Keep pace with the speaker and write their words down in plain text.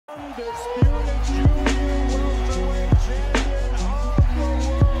undisputed junior welterweight champion of the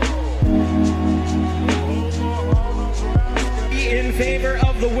world. In favor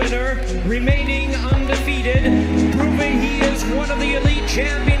of the winner, remaining undefeated, proving he is one of the elite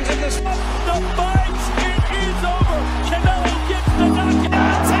champions of the sport. The fight, it is over. Canelo gets the knockout.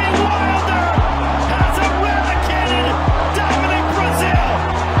 Deontay Wilder has eradicated Dominic Brazil.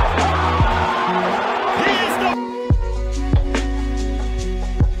 He is the...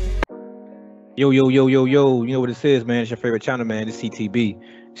 Yo, you know what this is, man. It's your favorite channel, man. It's CTB.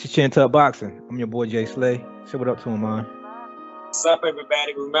 It's Chin Tuck Boxing. I'm your boy, Jay Slay. Say what up to him, man. What's up,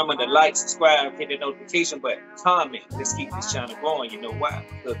 everybody? Remember to like, subscribe, hit the notification button, comment. Let's keep this channel going. You know why?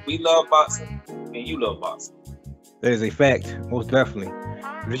 Because we love boxing and you love boxing. That is a fact, most definitely.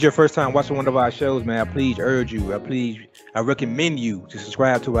 If it's your first time watching one of our shows, man, I recommend you to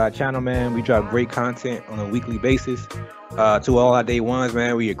subscribe to our channel, man. We drop great content on a weekly basis. To all our day ones,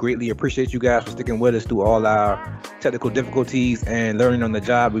 man, we greatly appreciate you guys for sticking with us through all our technical difficulties and learning on the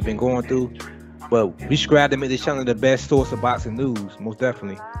job we've been going through. But we strive to make this channel the best source of boxing news, most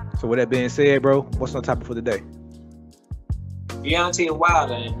definitely. So with that being said, bro, what's on topic for the day? Deontay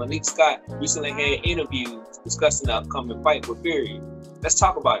Wilder and Malik Scott recently had interviews discussing the upcoming fight with Fury. Let's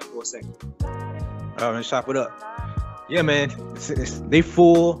talk about it for a second. All right, let's chop it up. Yeah, man, they're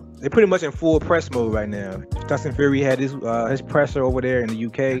pretty much in full press mode right now. Tyson Fury had his presser over there in the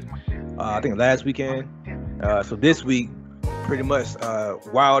UK, I think last weekend. So this week, pretty much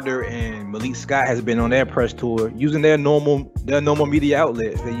Wilder and Malik Scott has been on their press tour using their normal media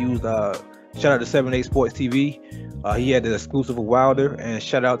outlets. They used shout out to 7-8 Sports TV. He had the exclusive of Wilder, and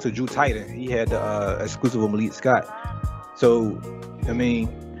shout out to Drew Titan. He had the exclusive of Malik Scott. So I mean,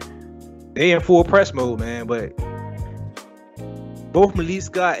 they in full press mode, man. But both Malik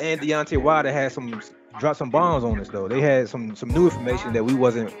Scott and Deontay Wilder had dropped some bombs on us though. They had some new information that we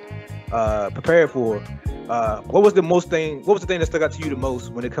wasn't prepared for. What was the thing that stuck out to you the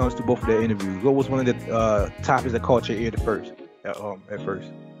most when it comes to both of their interviews? What was one of the topics that caught your ear at first? The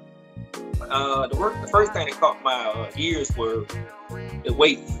first thing that caught my ears were the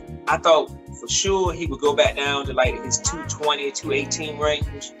weight. I thought for sure he would go back down to like his 220, 218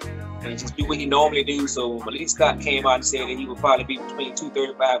 range and just do what he normally do. So when Malik Scott came out and said that he would probably be between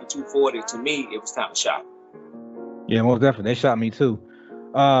 235 and 240, to me, it was kind of shocking. Yeah, most definitely. They shot me too.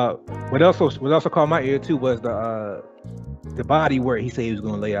 What also caught my ear too was the body work he said he was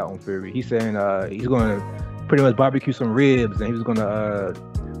going to lay out on Fury. He's saying he's going to pretty much barbecue some ribs and he was going to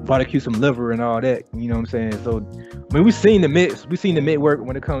barbecue some liver and all that. You know what I'm saying? So I mean, we've seen the mid work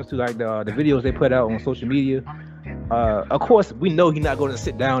when it comes to like the videos they put out on social media. Of course, we know he's not going to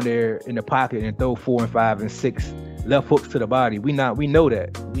sit down there in the pocket and throw 4 and 5 and 6 left hooks to the body. We know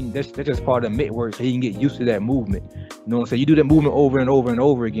that. That's just part of the mid work, so he can get used to that movement. You know what I'm saying? You do that movement over and over and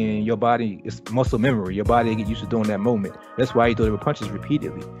over again, your body is muscle memory. Your body get used to doing that movement. That's why he threw the punches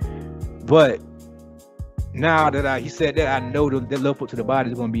repeatedly. But now that he said that, I know that left hook to the body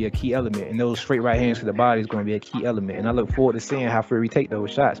is going to be a key element, and those straight right hands to the body is going to be a key element. And I look forward to seeing how Fury take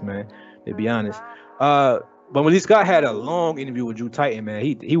those shots, man. To be honest, but when Scott had a long interview with Drew Titan, man,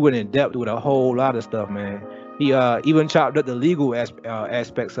 he went in depth with a whole lot of stuff, man. He even chopped up the legal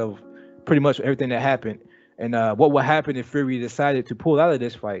aspects of pretty much everything that happened. And what would happen if Fury decided to pull out of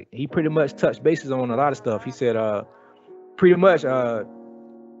this fight? He pretty much touched bases on a lot of stuff. He said, pretty much, I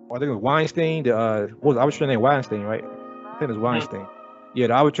think it was Weinstein. What was the arbitrator named Weinstein, right? I think it was Weinstein. Yeah,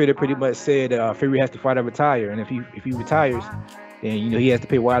 the arbitrator pretty much said that Fury has to fight or retire, and if he retires, then he has to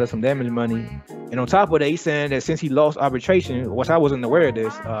pay Wilder some damage money. And on top of that, he's saying that since he lost arbitration, which I wasn't aware of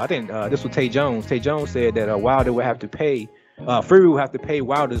this, I think this was Tay Jones. Tay Jones said that Wilder would have to pay, Fury would have to pay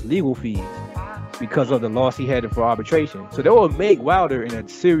Wilder's legal fees because of the loss he had for arbitration. So that would make Wilder in a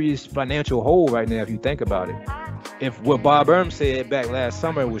serious financial hole right now if you think about it. If what Bob Arum said back last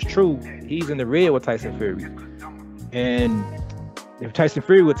summer was true, he's in the red with Tyson Fury. And if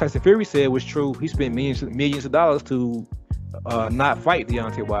what Tyson Fury said was true, he spent millions of dollars to not fight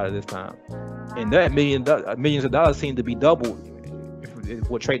Deontay Wilder this time. And that millions of dollars seem to be doubled if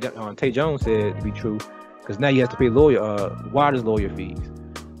what Tay Jones said to be true, because now he has to pay Wilder's lawyer fees.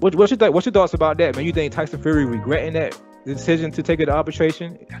 What's your thoughts about that, man? You think Tyson Fury regretting that decision to take it to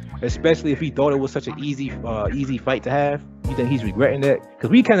arbitration, especially if he thought it was such an easy fight to have? You think he's regretting that? Because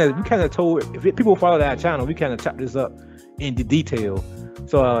we kind of told, if people follow our channel, we kind of chopped this up in the detail.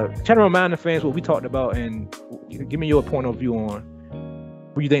 So try to remind the fans what we talked about and give me your point of view on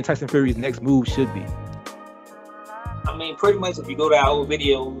what you think Tyson Fury's next move should be. I mean, pretty much if you go to our old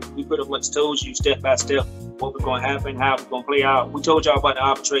video, we pretty much told you step by step what was going to happen, how it was going to play out. We told y'all about the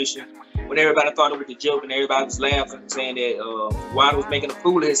arbitration, when everybody thought it was a joke and everybody was laughing, saying that Wilder was making a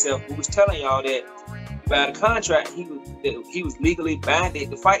fool of himself, who was telling y'all that by the contract he was legally binded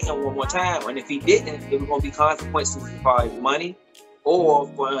to fight him one more time, and if he didn't, there was going to be consequences as far as money or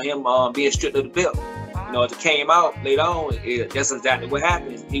for him being stripped of the belt. You know, if it came out later on, that's exactly what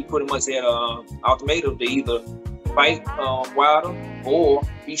happened. He pretty much had an ultimatum to either fight Wilder or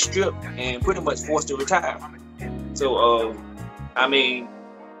be stripped and pretty much forced to retire. So, I mean,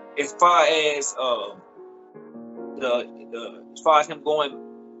 as far as him going,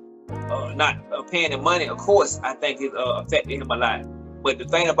 not paying him money, of course, I think it affected him a lot. But the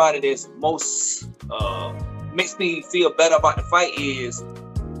thing about it is, most makes me feel better about the fight is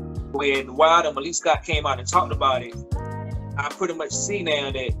when Wilder and Malik Scott came out and talked about it. I pretty much see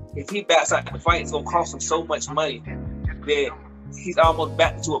now that if he backs out the fight, it's gonna cost him so much money that he's almost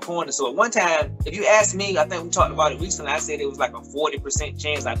back to a corner. So at one time, if you ask me, I think we talked about it recently, I said it was like a 40%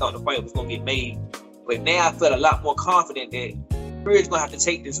 chance I thought the fight was gonna get made. But now I feel a lot more confident that Fury's gonna have to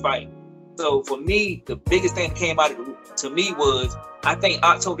take this fight. So for me, the biggest thing that came out of it to me was, I think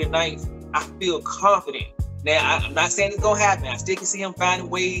October 9th, I feel confident. Now, I'm not saying it's gonna happen. I still can see him finding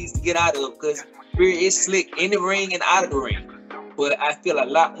ways to get out of it because Fury is slick in the ring and out of the ring. But I feel a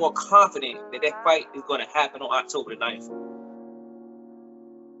lot more confident that that fight is gonna happen on October 9th.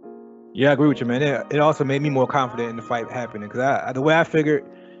 Yeah, I agree with you, man. It also made me more confident in the fight happening because the way I figured,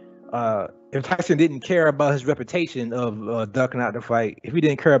 if Tyson didn't care about his reputation of ducking out the fight, if he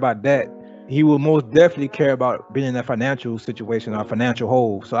didn't care about that, he will most definitely care about being in a financial situation or financial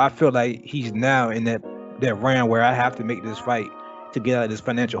hole. So I feel like he's now in that round where I have to make this fight to get out of this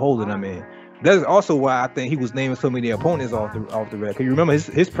financial hole that I'm in. That's also why I think he was naming so many opponents off the record. You remember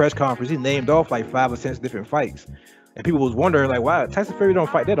his press conference, he named off like 5 or 6 different fights. And people was wondering like, why Tyson Fury don't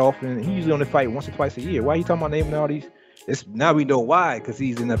fight that often? He usually only fight once or twice a year. Why he talking about naming all these? Now we know why, because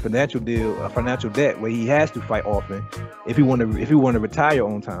he's in a financial debt where he has to fight often if he want to retire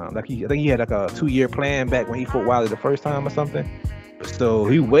on time. Like I think he had like a 2-year plan back when he fought Wilder the first time or something. So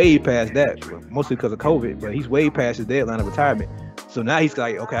he way past that, mostly because of COVID, but he's way past his deadline of retirement. So now he's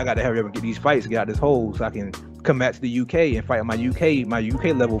like, okay, I got to hurry up and get these fights, get out this hole, so I can come back to the UK and fight my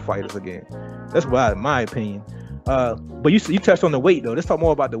UK level fighters again. That's why, in my opinion. But you touched on the weight though. Let's talk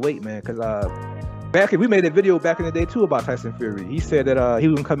more about the weight, man, because we made a video back in the day too about Tyson Fury. He said that he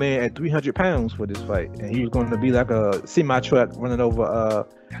was gonna come in at 300 pounds for this fight, and he was going to be like a semi-truck running over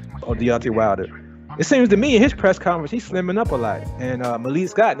Deontay Wilder. It seems to me in his press conference he's slimming up a lot, and Malik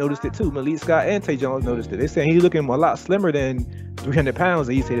Scott noticed it too. Malik Scott and Tay Jones noticed it. They saying he's looking a lot slimmer than 300 pounds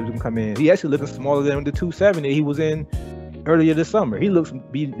that he said he was gonna come in. He actually looking smaller than the 270 he was in earlier this summer. He looks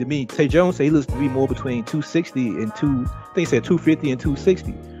to me. Tay Jones said he looks to be more between 260 and 250 and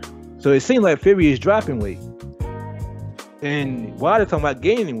 260. So it seems like Fury is dropping weight, and Wilder talking about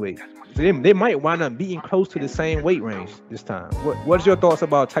gaining weight. So they might wind up being close to the same weight range this time. What's your thoughts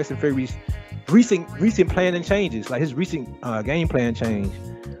about Tyson Fury's recent plan and changes, like his recent game plan change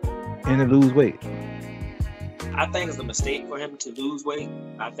and to lose weight? I think it's a mistake for him to lose weight.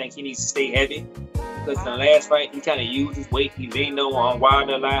 I think he needs to stay heavy because in the last fight he kind of used his weight. He leaned on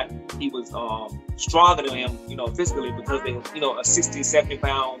Wilder a lot. He was stronger than him, physically, because they, a 60, 70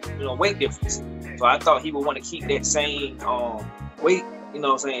 pound, weight difference. So I thought he would want to keep that same weight,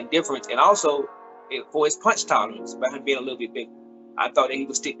 difference, and also for his punch tolerance, by him being a little bit bigger. I thought that he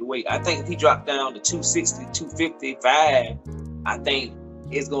would stick to weight. I think if he dropped down to 260, 255, I think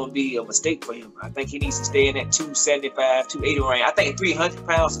it's going to be a mistake for him. I think he needs to stay in that 275, 280 range. I think 300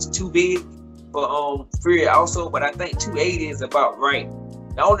 pounds is too big for Fury also, but I think 280 is about right.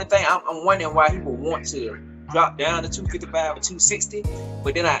 The only thing I'm wondering why he would want to drop down to 255 or 260,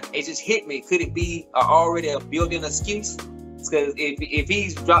 but then it just hit me. Could it be already a built-in excuse? Because if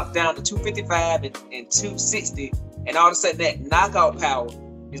he's dropped down to 255 and 260, and all of a sudden that knockout power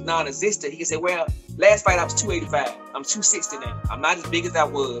is non-existent, he can say, well, last fight I was 285. I'm 260 now. I'm not as big as I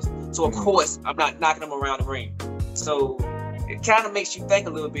was. So of course I'm not knocking him around the ring. So it kind of makes you think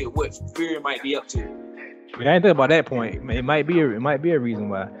a little bit what Fury might be up to. Yeah, I didn't think about that point. It might be a reason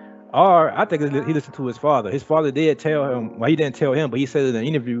why. Or I think he listened to his father. His father did tell him, well, he didn't tell him, but he said in an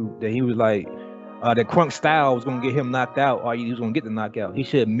interview that he was like, that Crunk style was gonna get him knocked out, or he was gonna get the knockout. He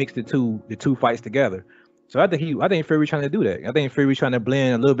should mix the two fights together. So I think Fury trying to do that. I think Fury trying to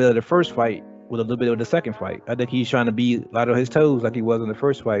blend a little bit of the first fight with a little bit of the second fight. I think he's trying to be light on his toes like he was in the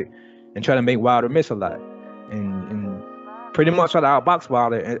first fight, and try to make Wilder miss a lot, and pretty much try to outbox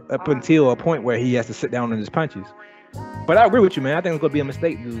Wilder up until a point where he has to sit down on his punches. But I agree with you, man. I think it's gonna be a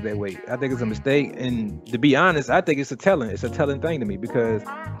mistake to lose that weight. I think it's a mistake, and to be honest, I think it's a telling thing to me, because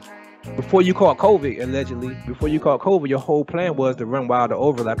before you caught COVID, allegedly, before you caught COVID, your whole plan was to run Wilder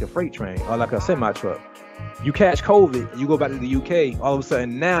over like a freight train or like a semi truck. You catch COVID, you go back to the UK, all of a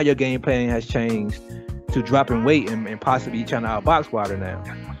sudden now your game plan has changed to dropping weight and possibly trying to outbox Wilder now.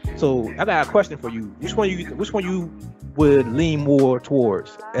 So I got a question for you. Which one you would lean more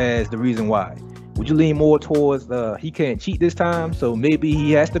towards as the reason why? Would you lean more towards he can't cheat this time, so maybe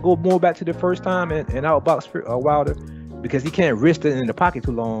he has to go more back to the first time and outbox Wilder because he can't risk it in the pocket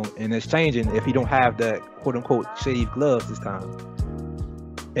too long and exchanging if he don't have that quote unquote shaved gloves this time?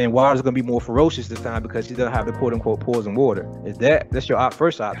 And Wilder's gonna be more ferocious this time because he doesn't have the quote unquote poison water. That's your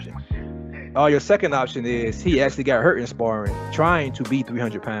first option? Your second option is he actually got hurt in sparring, trying to be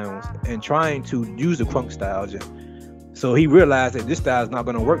 300 pounds and trying to use the crunk style. So he realized that this style is not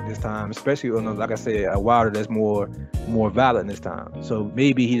going to work this time, especially on, like I said, a Wilder that's more violent this time. So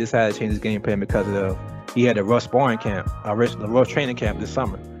maybe he decided to change his game plan because he had a rough sparring camp, a rough training camp this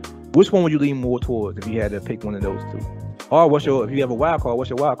summer. Which one would you lean more towards if you had to pick one of those two? Or if you have a wild card, what's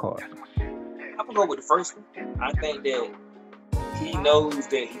your wild card? I'm gonna go with the first one. I think that he knows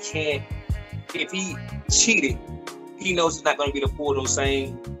that he can't. If he cheated, he knows he's not going to be able to pull those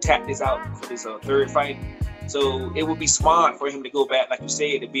same tactics out for this third fight. So it would be smart for him to go back, like you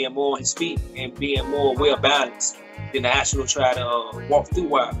said, to being more on his feet and being more well balanced than to actually try to walk through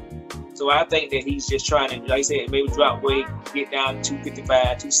Wilder. So I think that he's just trying to, like I said, maybe drop weight, get down to 255,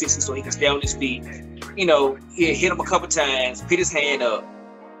 260 so he can stay on his feet. You know, he'll hit him a couple times, put his hand up,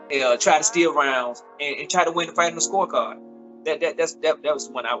 try to steal rounds, and try to win the fight on the scorecard. That was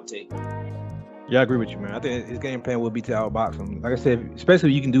the one I would take. Yeah, I agree with you, man. I think his game plan will be to outbox him. Like I said,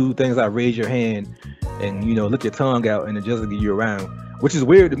 especially you can do things like raise your hand and, lick your tongue out and the judge will get you around, which is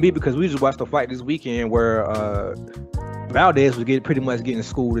weird to me because we just watched the fight this weekend where Valdez was pretty much getting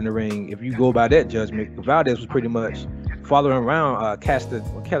schooled in the ring. If you go by that judgment, Valdez was pretty much following around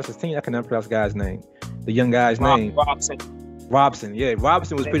Castantine. I can never pronounce the guy's name. The young guy's name. Robson. Yeah,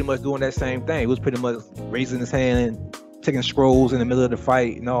 Robson was pretty much doing that same thing. He was pretty much raising his hand, taking scrolls in the middle of the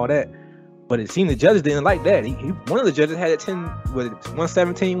fight and all that. But it seemed the judges didn't like that. One of the judges had it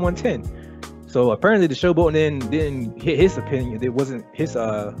 117, 110. So apparently the showboat didn't hit his opinion. It wasn't his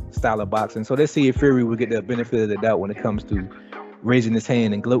style of boxing. So let's see if Fury will get the benefit of the doubt when it comes to raising his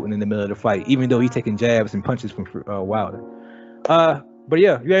hand and gloating in the middle of the fight, even though he's taking jabs and punches from Wilder. But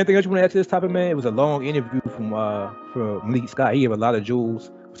yeah, you got anything else you want to add to this topic, man? It was a long interview from Malik Scott. He gave a lot of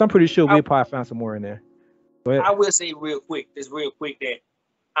jewels. So I'm pretty sure we'll probably find some more in there. Go ahead. I will say real quick that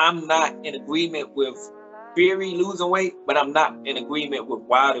I'm not in agreement with Fury losing weight, but I'm not in agreement with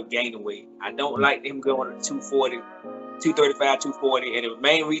Wilder gaining weight. I don't like him going to 240, 235, 240. And the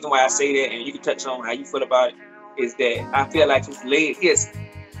main reason why I say that, and you can touch on how you feel about it, is that I feel like his leg, he has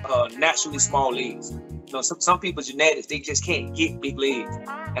naturally small legs. Some people's genetics, they just can't get big legs.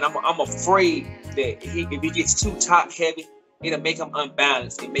 And I'm afraid that if he gets too top heavy, it'll make him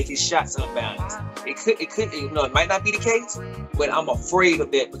unbalanced and make his shots unbalanced. It might not be the case, but I'm afraid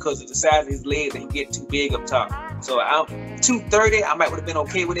of that because of the size of his legs and he get too big up top. So I'm 230, I might would have been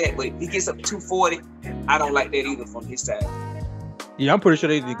okay with that, but if he gets up to 240, I don't like that either from his side. Yeah, I'm pretty sure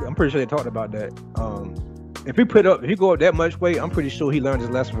they talked about that. If he go up that much weight, I'm pretty sure he learned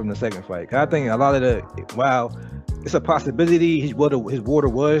his lesson from the second fight. I think a lot of while it's a possibility his water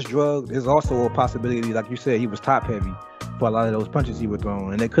was drugged, there's also a possibility, like you said, he was top heavy for a lot of those punches he was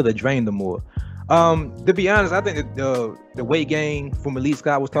throwing, and they could have drained him more. To be honest, I think that the weight gain from Malik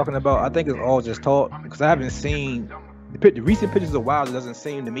Scott was talking about, I think it's all just talk because I haven't seen the recent pictures of Wilder. Doesn't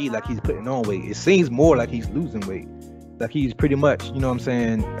seem to me like he's putting on weight. It seems more like he's losing weight, like he's pretty much,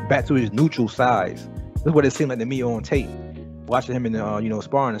 back to his neutral size. That's what it seemed like to me on tape, watching him in the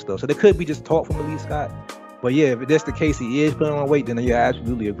sparring and stuff. So there could be just talk from Malik Scott. But yeah, if that's the case, he is putting on weight, then I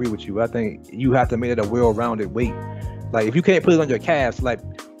absolutely agree with you. I think you have to make it a well-rounded weight. Like if you can't put it on your calves, like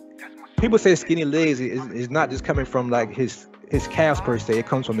people say skinny legs is not just coming from like his calves per se, it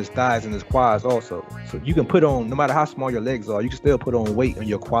comes from his thighs and his quads also. So you can put on, no matter how small your legs are, you can still put on weight on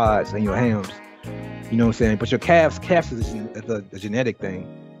your quads and your hams. You know what I'm saying? But your calves is a genetic thing,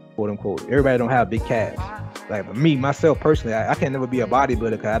 quote unquote. Everybody don't have big calves. Like me, myself personally, I can never be a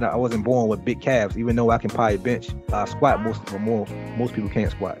bodybuilder because I wasn't born with big calves, even though I can probably bench, squat most people can't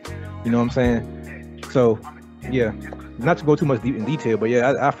squat. You know what I'm saying? So yeah, not to go too much in detail, but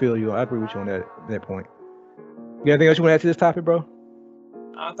yeah, I feel you. I agree with you on that point. You got anything else you want to add to this topic, bro?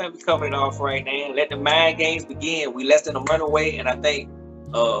 I think we covered it off right now. Let the mind games begin. We less than a runaway, and I think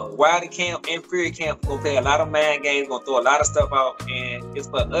Wilder camp and Fury camp gonna play a lot of mind games, gonna throw a lot of stuff out, and it's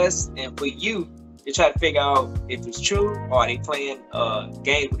for us and for you to try to figure out if it's true or are they playing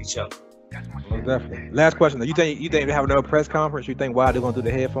games with each other. Most definitely. Last question. You think they have another press conference? You think why they're gonna do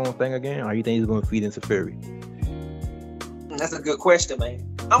the headphone thing again, or you think he's gonna feed into Fury? That's a good question, man.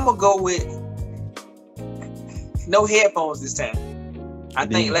 I'm gonna go with no headphones this time. I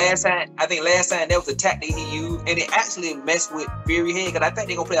think last time that was a tactic he used, and it actually messed with Fury head, because I think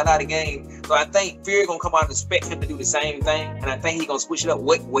they're gonna play a lot of games. So I think Fury gonna come out and expect him to do the same thing, and I think he's gonna switch it up.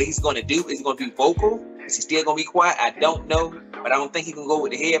 What he's gonna do? Is he gonna be vocal? Is he still gonna be quiet? I don't know, but I don't think he can go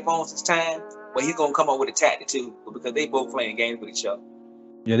with the headphones this time. But he's gonna come up with a tactic too, because they both playing games with each other.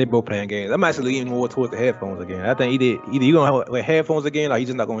 Yeah, they both playing games. I'm actually leaning more towards the headphones again. I think either you're gonna have headphones again, or he's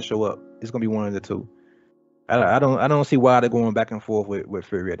just not gonna show up. It's gonna be one of the two. I don't see why they're going back and forth with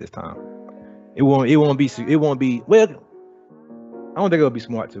Fury at this time. It won't be well. I don't think it'll be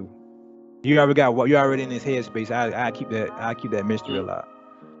smart too. You're already in his headspace. I keep that mystery alive.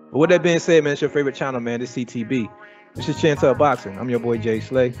 But with that being said, man, it's your favorite channel, man. This CTB. This is Chantel Boxing. I'm your boy Jay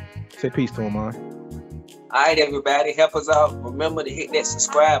Slay. Say peace to him, man. All right, everybody, help us out. Remember to hit that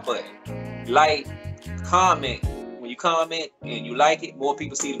subscribe button, like, comment. When you comment and you like it, more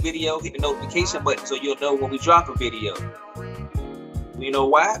people see the video. Hit the notification button so you'll know when we drop a video. You know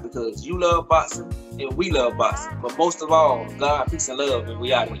why? Because you love boxing and we love boxing. But most of all, God, peace, and love, and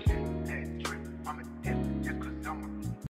we out of here.